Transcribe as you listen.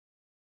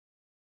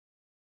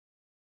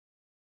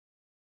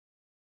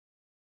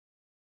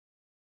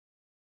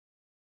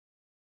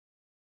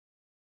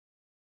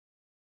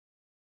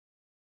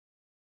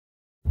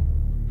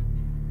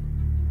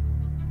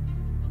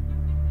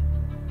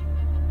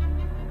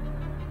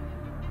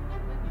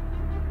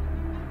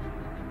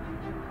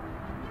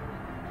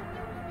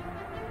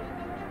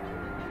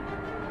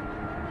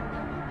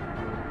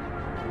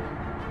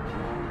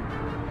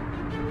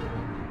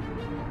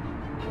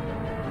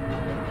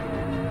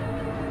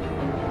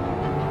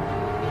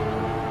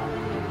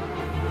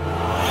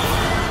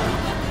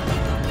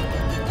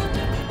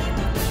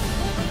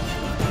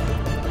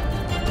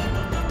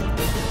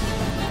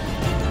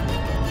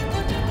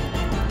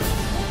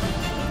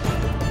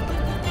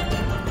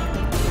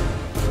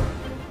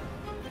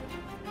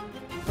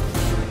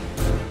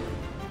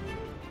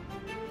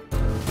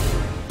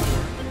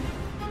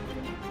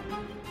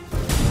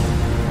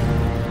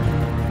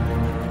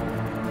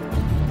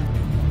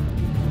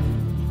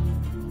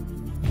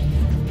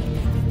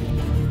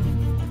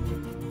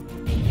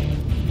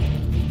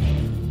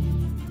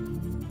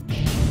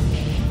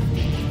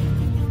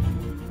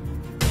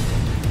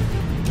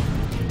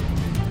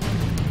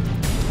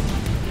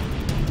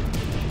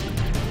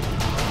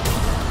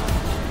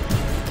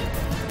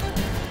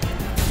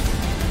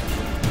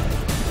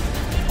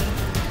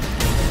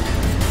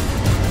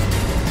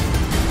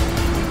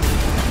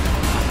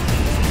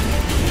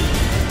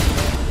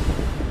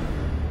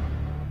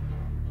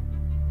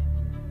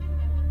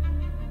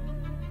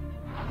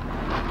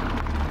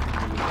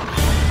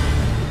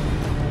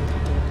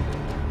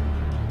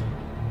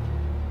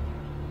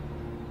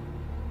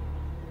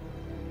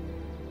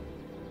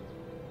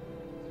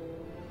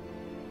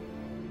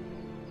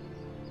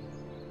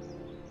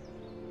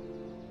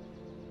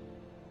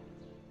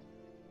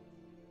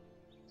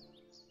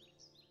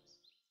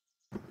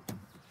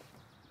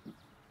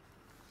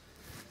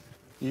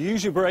You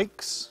use your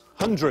brakes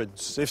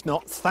hundreds, if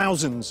not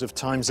thousands of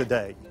times a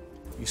day.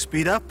 You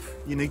speed up,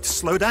 you need to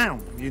slow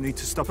down, you need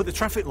to stop at the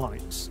traffic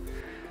lights.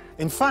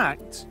 In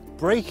fact,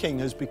 braking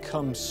has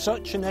become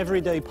such an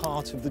everyday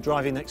part of the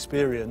driving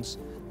experience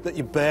that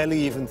you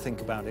barely even think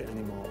about it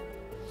anymore.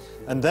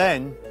 And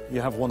then you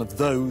have one of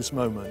those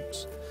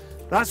moments.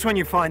 That's when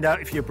you find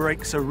out if your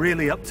brakes are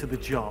really up to the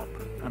job,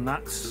 and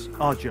that's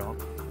our job.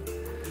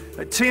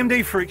 At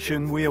TMD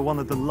Friction, we are one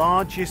of the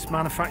largest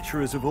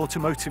manufacturers of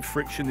automotive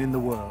friction in the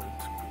world.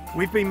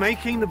 We've been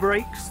making the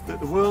brakes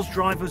that the world's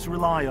drivers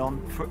rely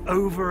on for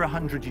over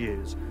 100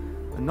 years,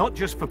 and not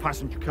just for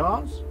passenger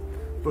cars,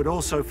 but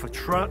also for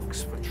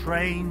trucks, for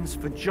trains,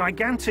 for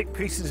gigantic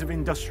pieces of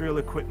industrial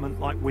equipment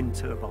like wind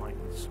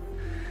turbines.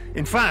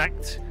 In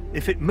fact,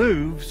 if it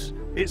moves,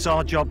 it's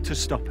our job to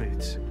stop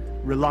it,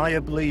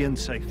 reliably and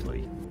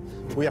safely.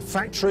 We have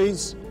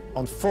factories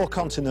on 4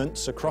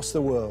 continents across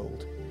the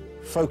world,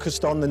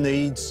 focused on the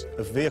needs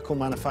of vehicle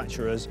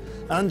manufacturers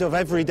and of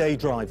everyday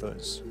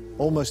drivers.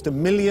 Almost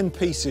 1 million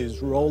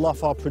pieces roll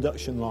off our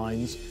production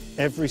lines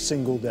every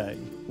single day.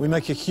 We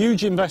make a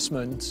huge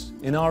investment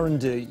in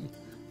R&D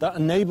that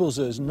enables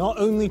us not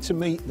only to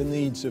meet the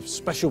needs of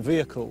special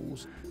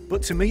vehicles,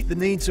 but to meet the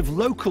needs of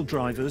local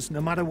drivers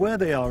no matter where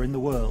they are in the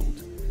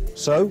world.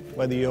 So,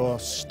 whether you're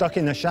stuck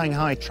in a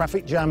Shanghai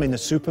traffic jam in a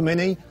Super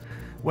Mini,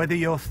 whether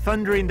you're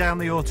thundering down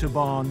the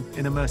Autobahn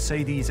in a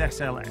Mercedes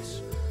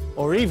SLS,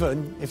 or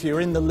even if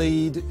you're in the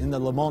lead in the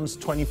Le Mans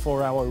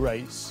 24-hour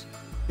race,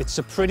 it's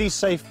a pretty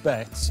safe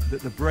bet that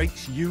the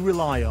brakes you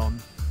rely on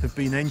have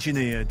been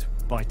engineered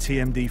by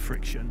TMD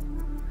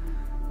Friction.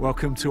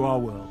 Welcome to our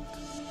world.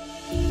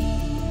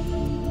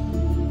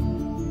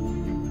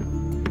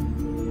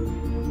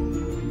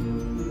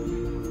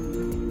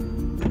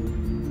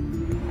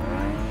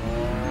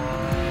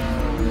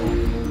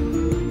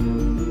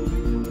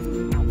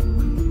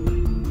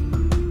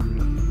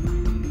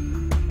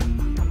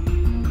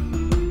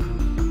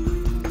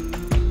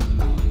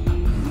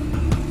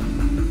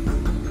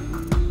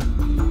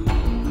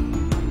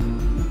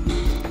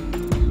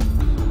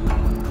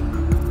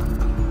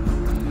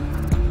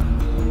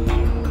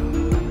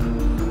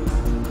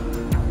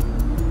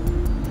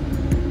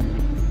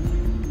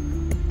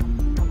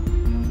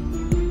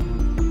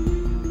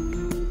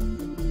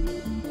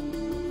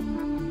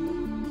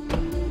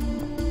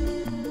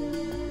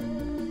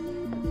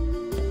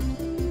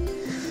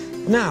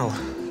 Now,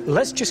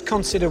 let's just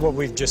consider what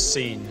we've just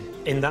seen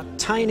in that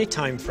tiny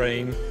time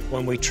frame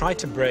when we try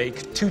to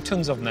brake 2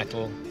 tons of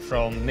metal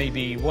from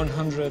maybe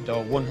 100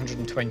 or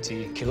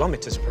 120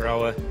 kilometers per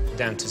hour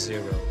down to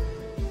 0.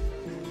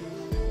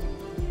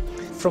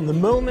 From the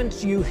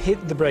moment you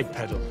hit the brake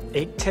pedal,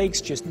 it takes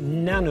just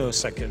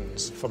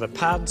nanoseconds for the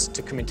pads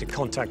to come into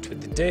contact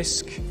with the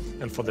disc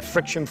and for the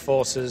friction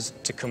forces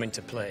to come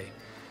into play.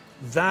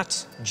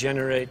 That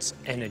generates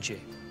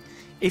energy.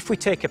 If we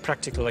take a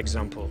practical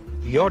example,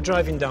 you're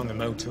driving down the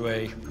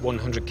motorway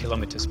 100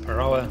 kilometers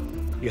per hour,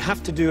 you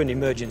have to do an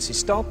emergency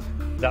stop.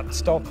 That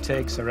stop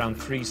takes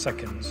around 3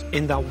 seconds.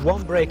 In that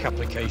one brake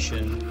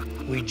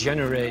application, we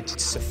generate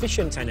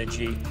sufficient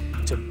energy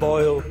to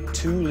boil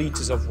 2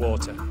 liters of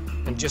water.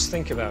 And just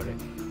think about it.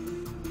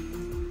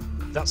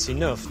 That's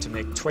enough to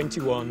make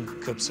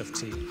 21 cups of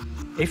tea.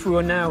 If we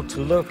were now to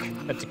look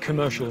at the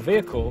commercial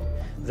vehicle,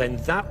 then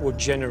that would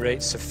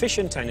generate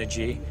sufficient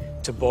energy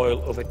to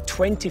boil over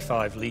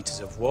 25 litres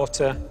of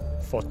water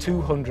for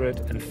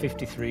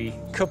 253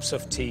 cups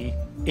of tea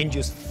in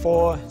just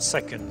 4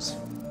 seconds.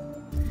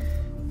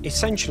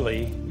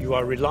 Essentially, you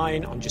are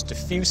relying on just a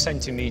few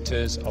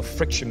centimetres of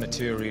friction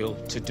material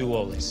to do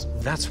all this.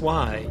 That's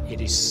why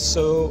it is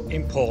so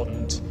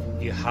important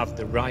you have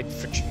the right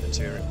friction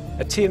material.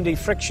 At TMD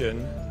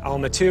Friction, our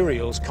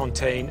materials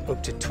contain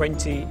up to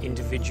 20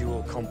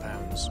 individual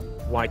compounds.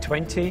 Why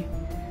 20?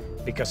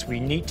 Because we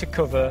need to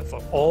cover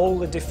for all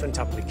the different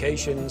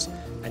applications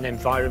and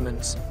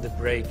environments the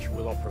brake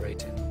will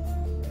operate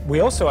in.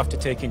 We also have to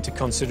take into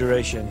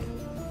consideration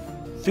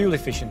fuel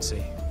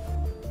efficiency,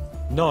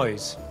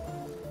 noise,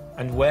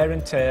 and wear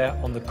and tear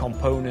on the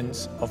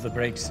components of the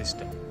brake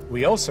system.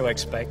 We also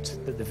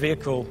expect that the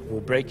vehicle will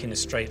brake in a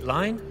straight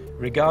line,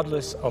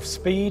 regardless of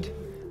speed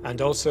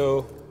and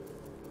also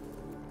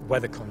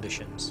weather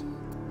conditions.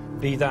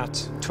 Be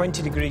that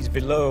 20 degrees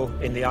below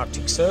in the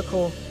Arctic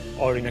Circle,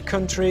 or in a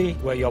country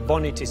where your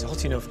bonnet is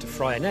hot enough to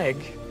fry an egg,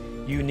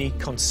 you need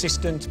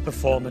consistent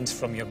performance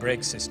from your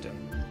brake system,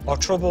 or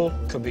trouble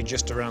could be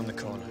just around the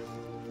corner.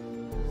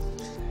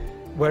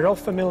 We're all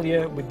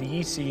familiar with the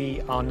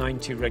ECE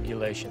R90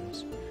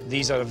 regulations.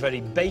 These are a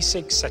very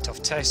basic set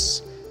of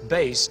tests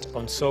based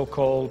on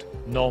so-called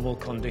normal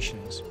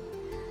conditions.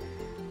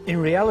 In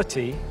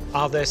reality,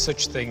 are there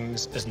such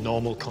things as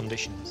normal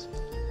conditions?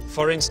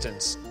 For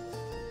instance,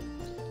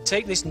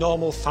 take this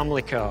normal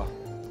family car.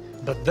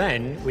 But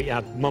then we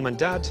add mum and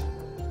dad,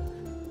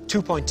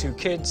 2.2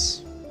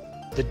 kids,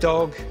 the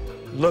dog,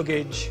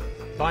 luggage,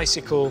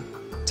 bicycle,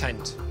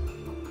 tent.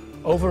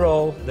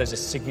 Overall, there's a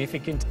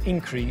significant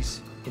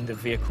increase in the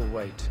vehicle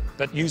weight.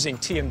 But using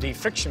TMD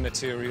friction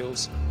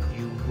materials,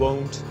 you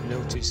won't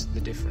notice the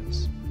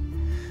difference.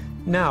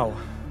 Now,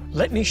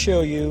 let me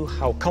show you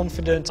how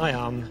confident I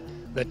am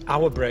that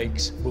our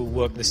brakes will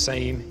work the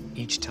same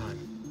each time.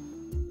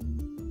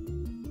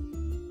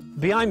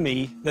 Behind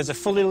me, there's a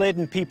fully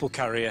laden people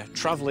carrier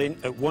travelling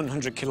at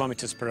 100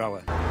 kilometers per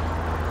hour.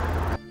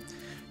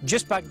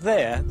 Just back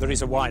there, there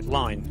is a white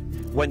line.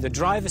 When the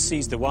driver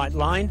sees the white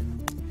line,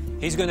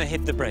 he's going to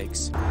hit the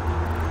brakes.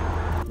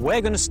 We're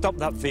going to stop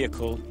that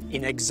vehicle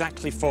in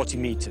exactly 40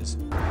 meters.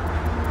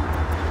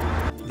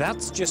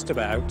 That's just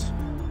about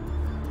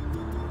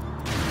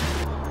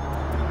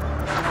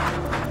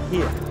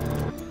here.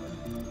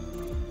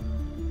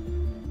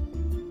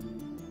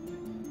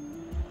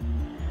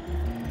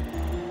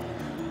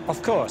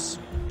 Of course,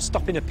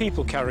 stopping a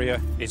people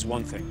carrier is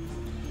one thing.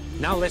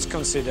 Now let's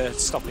consider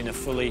stopping a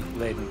fully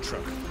laden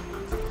truck.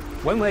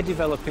 When we're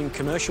developing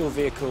commercial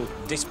vehicle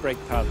disc brake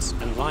pads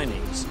and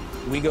linings,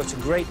 we go to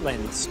great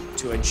lengths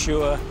to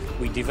ensure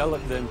we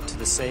develop them to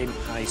the same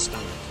high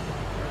standard.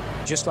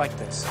 Just like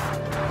this.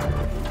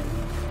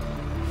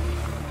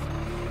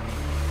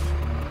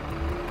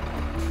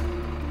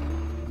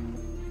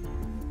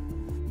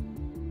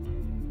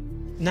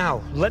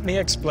 Now, let me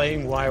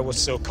explain why I was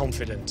so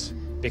confident.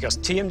 Because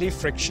TMD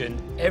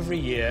Friction every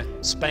year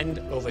spend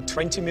over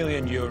 20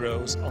 million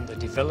euros on the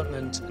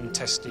development and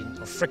testing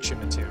of friction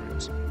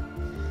materials.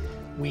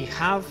 We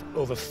have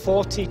over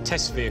 40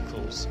 test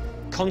vehicles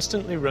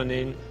constantly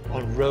running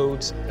on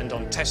roads and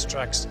on test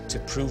tracks to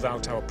prove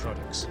out our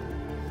products.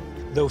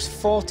 Those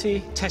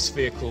 40 test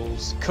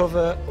vehicles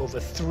cover over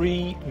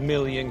 3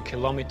 million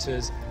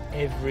kilometers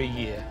every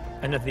year.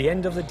 And at the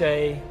end of the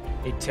day,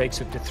 it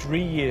takes up to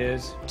 3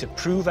 years to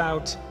prove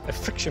out a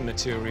friction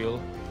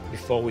material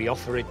before we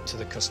offer it to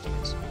the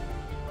customers.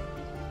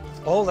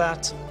 All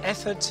that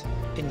effort,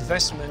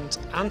 investment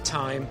and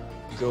time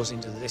goes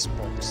into this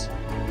box.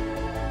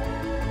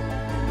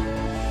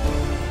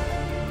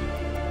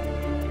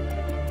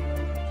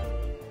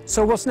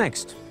 So what's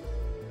next?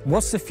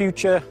 What's the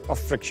future of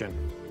friction?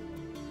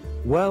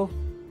 Well,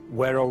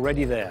 we're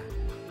already there.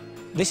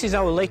 This is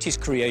our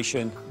latest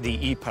creation, the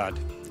ePad.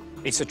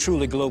 It's a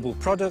truly global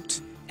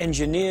product,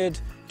 engineered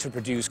to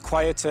produce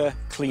quieter,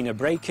 cleaner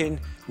braking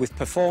with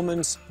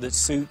performance that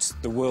suits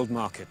the world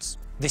markets.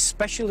 This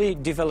specially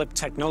developed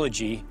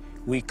technology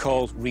we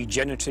call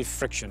regenerative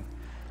friction,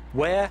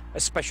 where a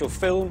special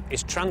film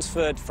is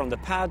transferred from the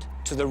pad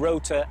to the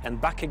rotor and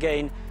back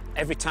again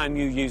every time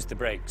you use the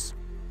brakes.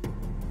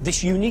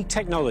 This unique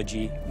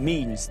technology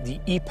means the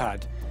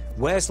ePad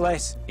wears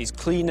less, is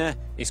cleaner,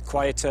 is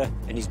quieter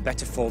and is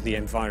better for the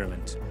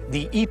environment.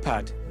 The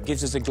ePad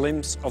gives us a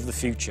glimpse of the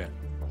future.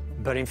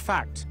 But in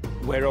fact,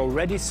 we're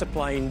already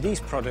supplying these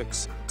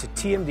products to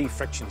TMD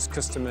Friction's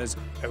customers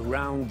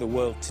around the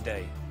world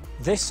today.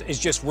 This is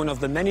just one of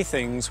the many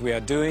things we are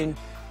doing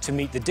to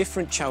meet the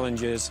different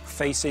challenges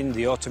facing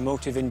the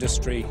automotive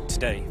industry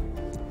today.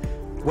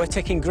 We're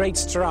taking great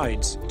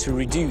strides to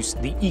reduce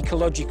the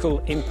ecological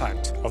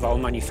impact of our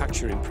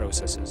manufacturing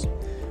processes.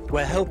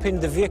 We're helping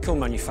the vehicle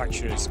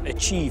manufacturers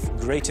achieve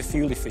greater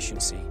fuel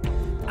efficiency.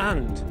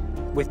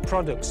 And with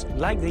products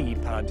like the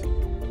ePad,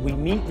 we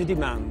meet the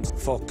demands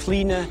for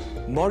cleaner,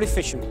 more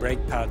efficient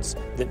brake pads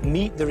that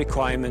meet the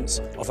requirements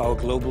of our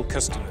global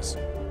customers.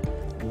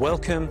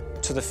 Welcome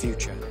to the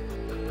future.